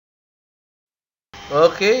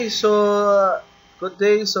Okay, so good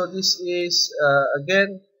day. So this is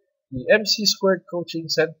again the MC Squared Coaching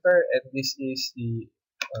Center, and this is the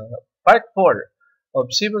part 4 of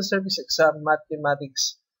Civil Service Exam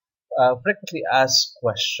Mathematics Frequently Asked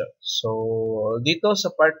Questions. So dito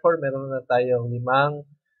sa part 4, meron na tayong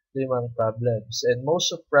limang problems, and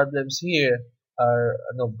most of problems here are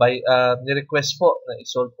ni-request po na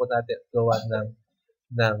isolve po natin at gawa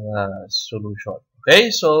ng solution. Okay,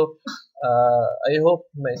 so I hope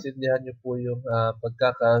maintindihan niyo po yung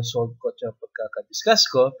pagkaka-solve ko at pagkaka-discuss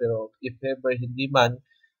ko. Pero if ever hindi man,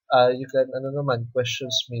 you can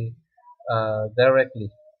questions me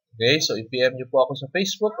directly. Okay, so i-PM niyo po ako sa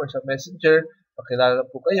Facebook or sa Messenger. Pakilala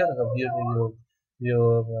po kayo, nag-view niyo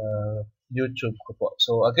yung YouTube ko po.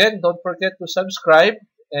 So again, don't forget to subscribe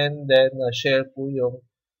and then share po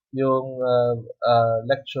yung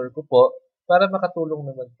lecture ko po para makatulong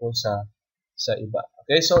naman po sa iba.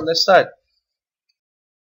 Okay, so let's start.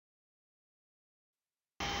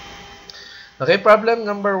 Okay, problem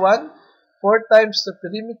number 1. 4 times the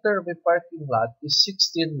perimeter of a parking lot is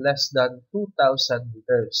 16 less than 2,000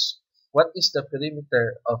 meters. What is the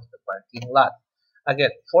perimeter of the parking lot?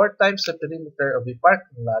 Again, 4 times the perimeter of a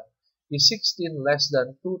parking lot is 16 less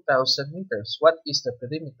than 2,000 meters. What is the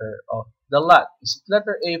perimeter of the lot? Is it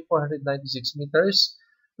letter A, 496 meters?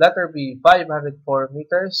 Letter B, 504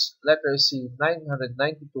 meters. Letter C,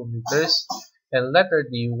 992 meters. And letter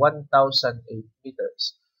D, 1,008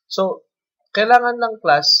 meters. So, kailangan lang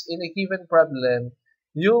class, in a given problem,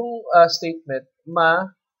 yung statement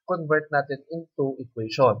ma-convert natin into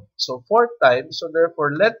equation. So, 4 times. So,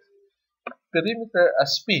 therefore, let perimeter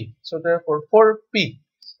as P. So, therefore, 4P.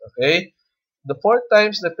 Okay? The 4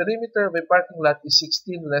 times the perimeter of a parking lot is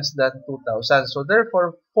 16 less than 2,000. So,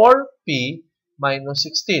 therefore, 4P minus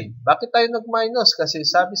 16. Bakit tayo nag-minus? Kasi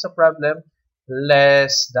sabi sa problem,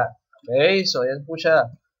 less than. Okay? So, ayan po siya.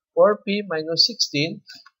 4P minus 16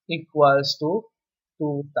 equals to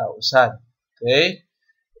 2,000. Okay?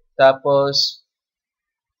 Tapos,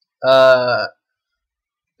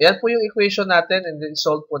 yan po yung equation natin, and then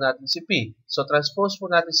solve po natin si P. So, transpose po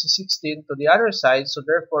natin si 16 to the other side. So,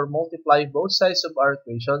 therefore, multiply both sides of our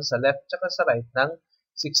equation sa left at sa right ng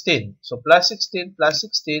 16. So, plus 16 plus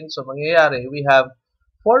 16. So, mangyayari, we have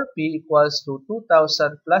 4P equals to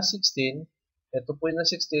 2,000 plus 16. Ito po yung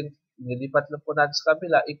 16. Nilipat lang po natin sa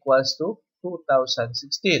kabila equals to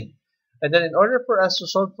 2,016. And then, in order for us to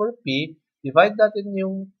solve for P, divide natin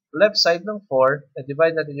yung left side ng 4 and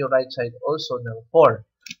divide natin yung right side also ng 4.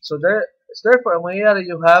 So, therefore, ang mangyayari,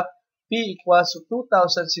 you have P equals to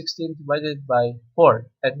 2,016 divided by 4.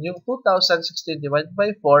 And yung 2,016 divided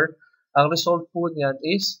by 4, ang result po niyan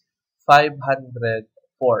is 504.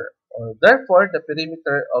 Or therefore, the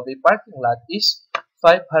perimeter of a parking lot is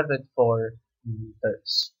 504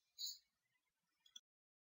 meters.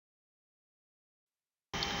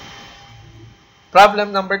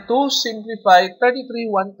 Problem number 2, simplify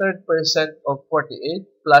 33 1/3% of 48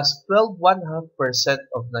 plus 12 1/2%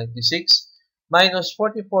 of 96 minus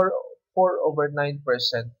 44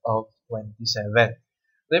 4/9% of 27.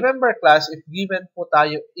 Remember class, if given po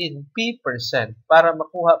tayo in P%, para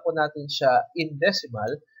makuha po natin siya in decimal,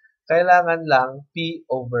 kailangan lang P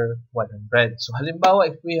over 100. So halimbawa,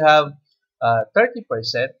 if we have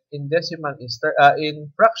 30%, in decimal is in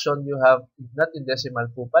fraction, you have, not in decimal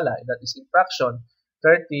po pala, that is in fraction,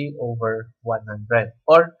 30 over 100.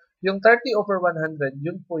 Or, yung 30 over 100,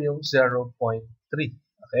 yun po yung 0.3.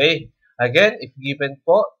 Okay? Again, if given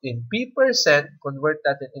po in P%, convert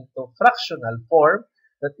natin into fractional form,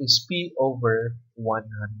 that is P over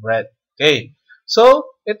 100. Okay? So,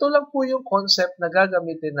 ito lang po yung concept na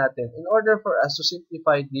gagamitin natin in order for us to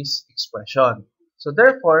simplify this expression. So,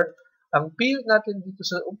 therefore, ang P natin dito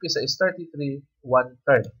sa umpisa is 33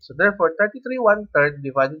 1/3. So, therefore, 33 1/3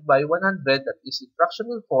 divided by 100, that is in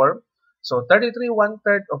fractional form. So, 33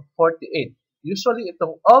 1/3 of 48. Usually,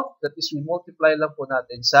 itong of, that is, we multiply lang po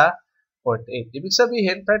natin sa 48. Ibig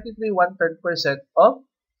sabihin, 33 1/3% of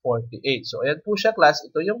 48. So, ayan po siya, class.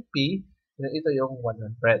 Ito yung P, and ito yung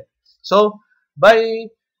 100. So, by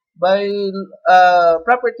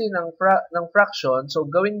property ng fraction, so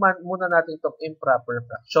gawin muna natin itong improper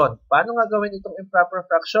fraction. Paano nga gawin itong improper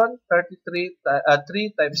fraction? 3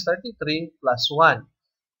 times 33 plus 1.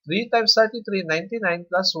 3 times 33, 99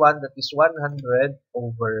 plus 1, that is 100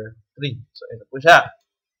 over 3. So, ito po siya.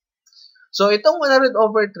 So, itong 100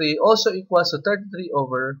 over 3 also equals to 33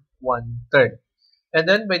 over 1/3. And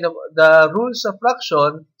then, by the rules of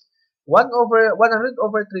fraction, 100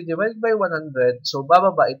 over 3 divided by 100, so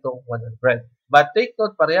bababa itong 100. But take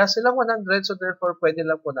note, parehas silang 100, so therefore, pwede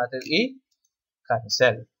lang po natin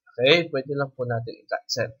i-cancel. Okay? Pwede lang po natin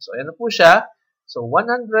i-cancel. So, ayan na po siya. So,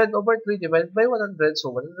 100 over 3 divided by 100.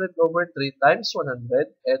 So, 100 over 3 times 100.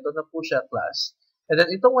 Ito na po siya, class. And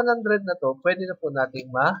then, itong 100 na to, pwede na po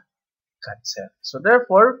nating ma-cancel. So,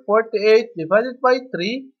 therefore, 48 divided by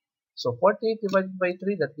 3. So, 48 divided by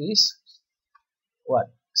 3, that is,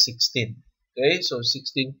 what? 16. Okay? So,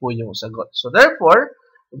 16 po yung sagot. So, therefore,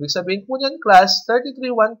 ibig sabihin po niyan, class,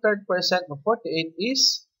 33 1/3% of 48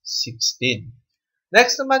 is 16.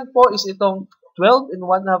 Next naman po is itong 12 and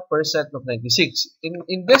 1/2% of 96.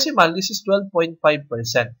 In decimal, this is 12.5%.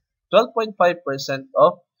 12.5%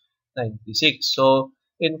 of 96. So,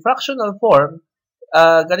 in fractional form,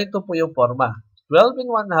 ganito po yung forma. 12 and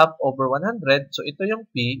 1/2 over 100. So, ito yung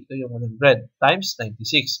P, ito yung 100 times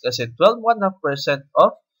 96. Kasi 12 1/2%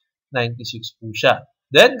 of 96 po siya.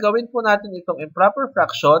 Then, gawin po natin itong improper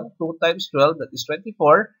fraction. 2 times 12, that is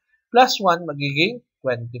 24, plus 1 magiging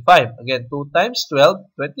 25. Again, 2 times 12,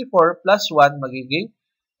 24 plus 1 magiging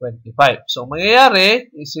 25. So, mangyayari,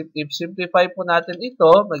 if simplify po natin ito,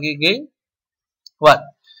 magiging what?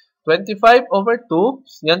 25 over 2,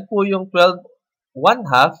 yan po yung 12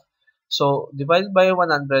 1/2. So, divided by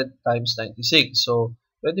 100 times 96. So,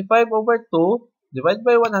 25 over 2 divided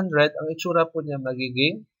by 100, ang itsura po niya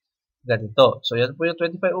magiging ganito. So, yan po yung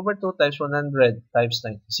 25 over 2 times 100 times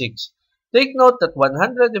 96. Take note that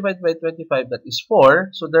 100 divided by 25, that is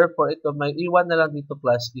 4. So, therefore, ito may iwan na lang dito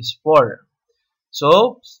plus is 4.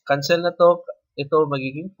 So, cancel na to. Ito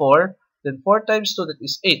magiging 4. Then, 4 times 2, that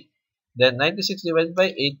is 8. Then, 96 divided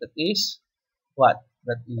by 8, that is what?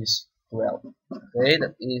 That is 12. Okay,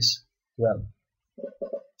 that is 12.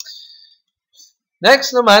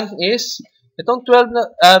 Next naman is, itong 12 na,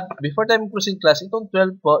 before tayo proceed class, itong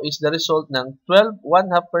 12 po is the result ng 12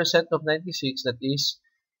 1/2% of 96, that is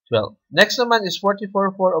 12. Next naman is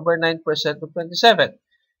 44 4 over 9% of 27.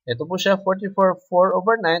 Ito po siya, 44 4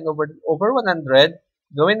 over 9 over 100.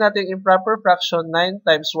 Gawin natin improper fraction, 9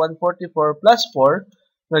 times 144 plus 4,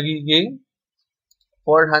 magiging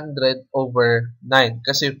 400 over 9.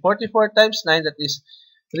 Kasi 44 times 9, that is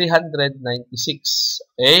 396.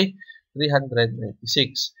 Okay?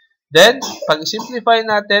 396. Then, pag simplify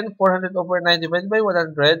natin, 400 over 9 divided by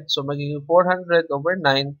 100. So, magiging 400 over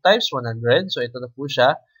 9 times 100. So, ito na po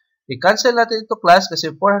siya. I-cancel natin ito, class,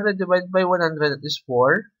 kasi 400 divided by 100, that is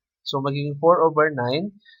 4. So, magiging 4 over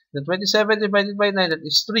 9. Then, 27 divided by 9, that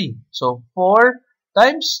is 3. So, 4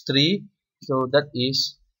 times 3, so that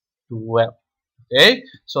is 12. Okay?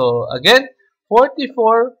 So, again,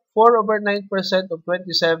 44, 4 over 9% of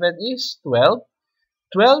 27 is 12.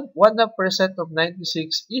 12, 1/2% of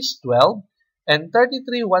 96 is 12. And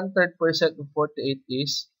 33, 1/3% of 48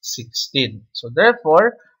 is 16. So,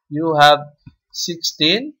 therefore, you have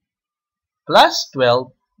 16 plus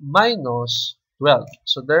 12 minus 12.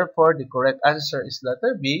 So, therefore, the correct answer is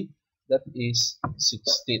letter B, that is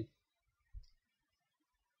 16.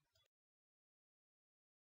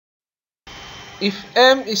 If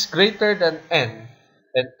M is greater than N,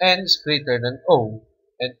 and N is greater than O,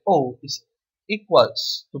 and O is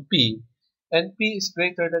equals to P, and P is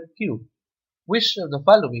greater than Q, which of the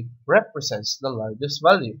following represents the largest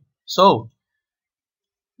value? So,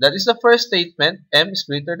 that is the first statement. M is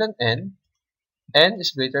greater than N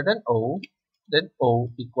is greater than O, then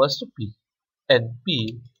O equals to P, and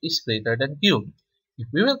P is greater than Q.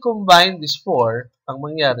 If we will combine these four, ang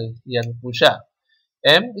mangyari, yan po siya.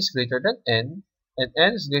 M is greater than N, and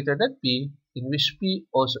N is greater than P, in which P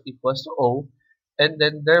also equals to O, and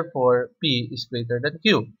then therefore P is greater than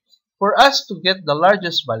Q. For us to get the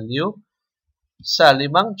largest value, sa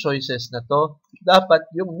limang choices na to, dapat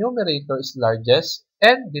yung numerator is largest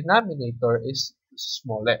and denominator is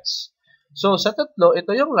smallest. So, sa tatlo,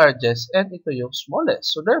 ito yung largest and ito yung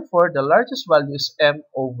smallest. So, therefore, the largest value is M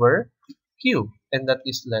over Q. And that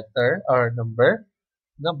is letter or number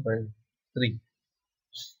 3.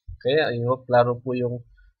 Okay, ayun, klaro po yung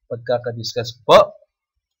pagkakadiscuss po.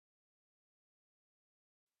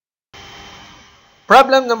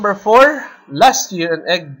 Problem number 4. Last year, an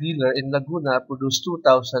egg dealer in Laguna produced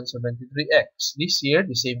 2,073 eggs. This year,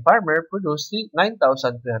 the same farmer produced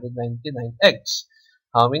 9,399 eggs.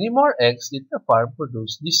 How many more eggs did the farm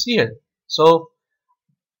produce this year? So,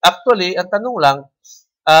 actually, ang tanong lang,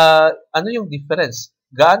 ano yung difference?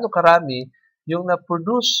 Gaano karami yung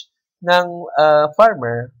na-produce ng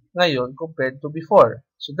farmer ngayon compared to before?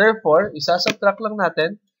 So, therefore, isasubtract lang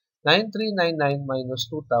natin 9,399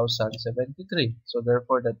 minus 2,073. So,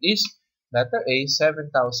 therefore, that is letter A,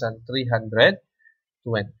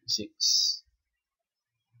 7,326.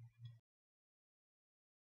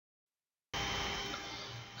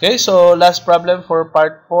 Okay, so last problem for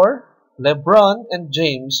part 4. LeBron and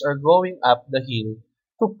James are going up the hill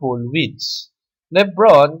to pull weeds.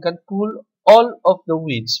 LeBron can pull all of the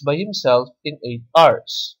weeds by himself in 8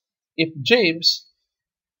 hours. If James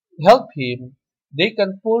help him, they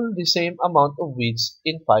can pull the same amount of weeds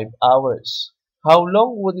in 5 hours. How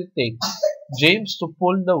long would it take James to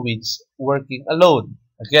pull the weeds working alone?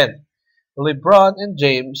 Again, LeBron and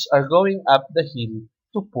James are going up the hill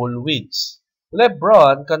to pull weeds.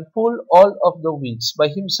 LeBron can pull all of the weeds by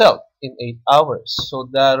himself in 8 hours. So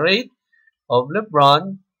the rate of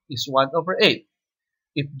LeBron is 1 over 8.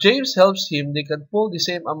 If James helps him, they can pull the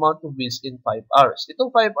same amount of weeds in 5 hours.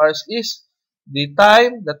 Itong 5 hours is the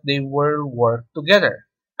time that they will work together.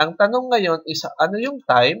 Ang tanong ngayon is ano yung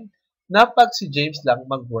time na pag si James lang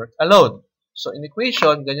mag-work alone. So in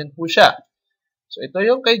equation, ganyan po siya. So ito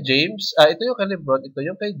yung kay James, ito yung kay LeBron, ito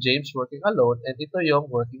yung kay James working alone, and ito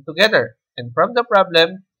yung working together. And from the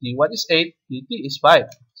problem, T1 is 8, T2 is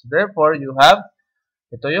 5. So therefore, you have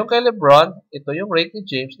ito yung kay LeBron, ito yung rate ni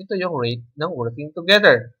James, ito yung rate ng working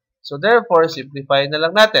together. So therefore, simplify na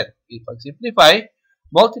lang natin. Ipag-simplify,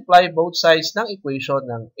 multiply both sides ng equation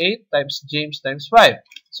ng 8 times James times 5.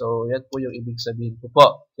 So yan po yung ibig sabihin ko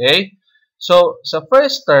po. Okay? So sa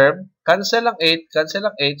first term, cancel ang 8,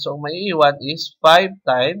 cancel ang 8. So ang maiiwan is 5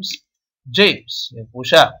 times James. Yan po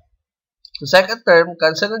siya. Sa second term,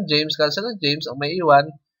 cancel ang James, cancel ang James. Ang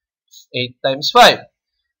maiiwan, 8 times 5.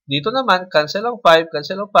 Dito naman, cancel ang 5,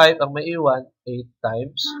 cancel ang 5, ang may iwan, 8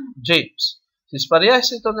 times James. Since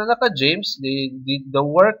parehas ito na naka-James, the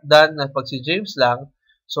work done na pag si James lang,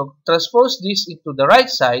 so transpose this into the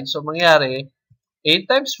right side, so mangyari,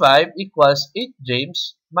 8 times 5 equals 8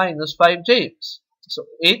 James minus 5 James. So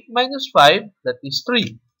 8 minus 5, that is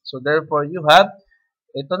 3. So therefore, you have,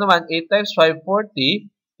 ito naman, 8 times 5, 40,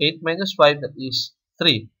 8 minus 5, that is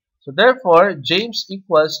 3. So therefore, James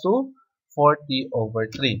equals to 40 over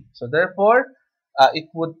 3. So therefore, it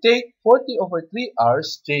would take 40 over 3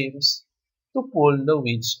 hours, James, to pull the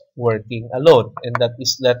weeds working alone. And that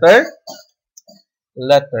is letter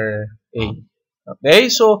A. Okay?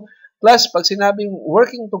 So, plus, pag sinabing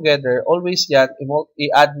working together, always yan,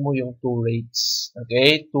 i-add mo yung 2 rates.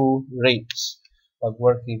 Okay? 2 rates pag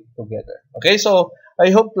working together. Okay? So,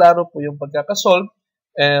 I hope klaro po yung pagkakasolve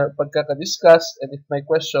and pagkakadiscuss. And if may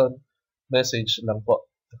question, message lang po.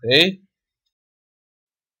 Okay?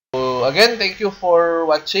 So again, thank you for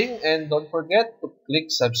watching and don't forget to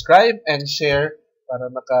click subscribe and share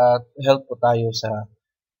para maka-help po tayo sa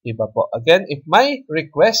iba po. Again, if may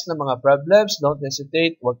request na mga problems, don't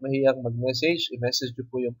hesitate, huwag mahiyang mag-message, i-message nyo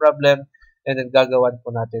po yung problem and then gagawan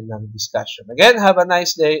po natin ng discussion. Again, have a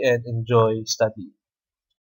nice day and enjoy studying.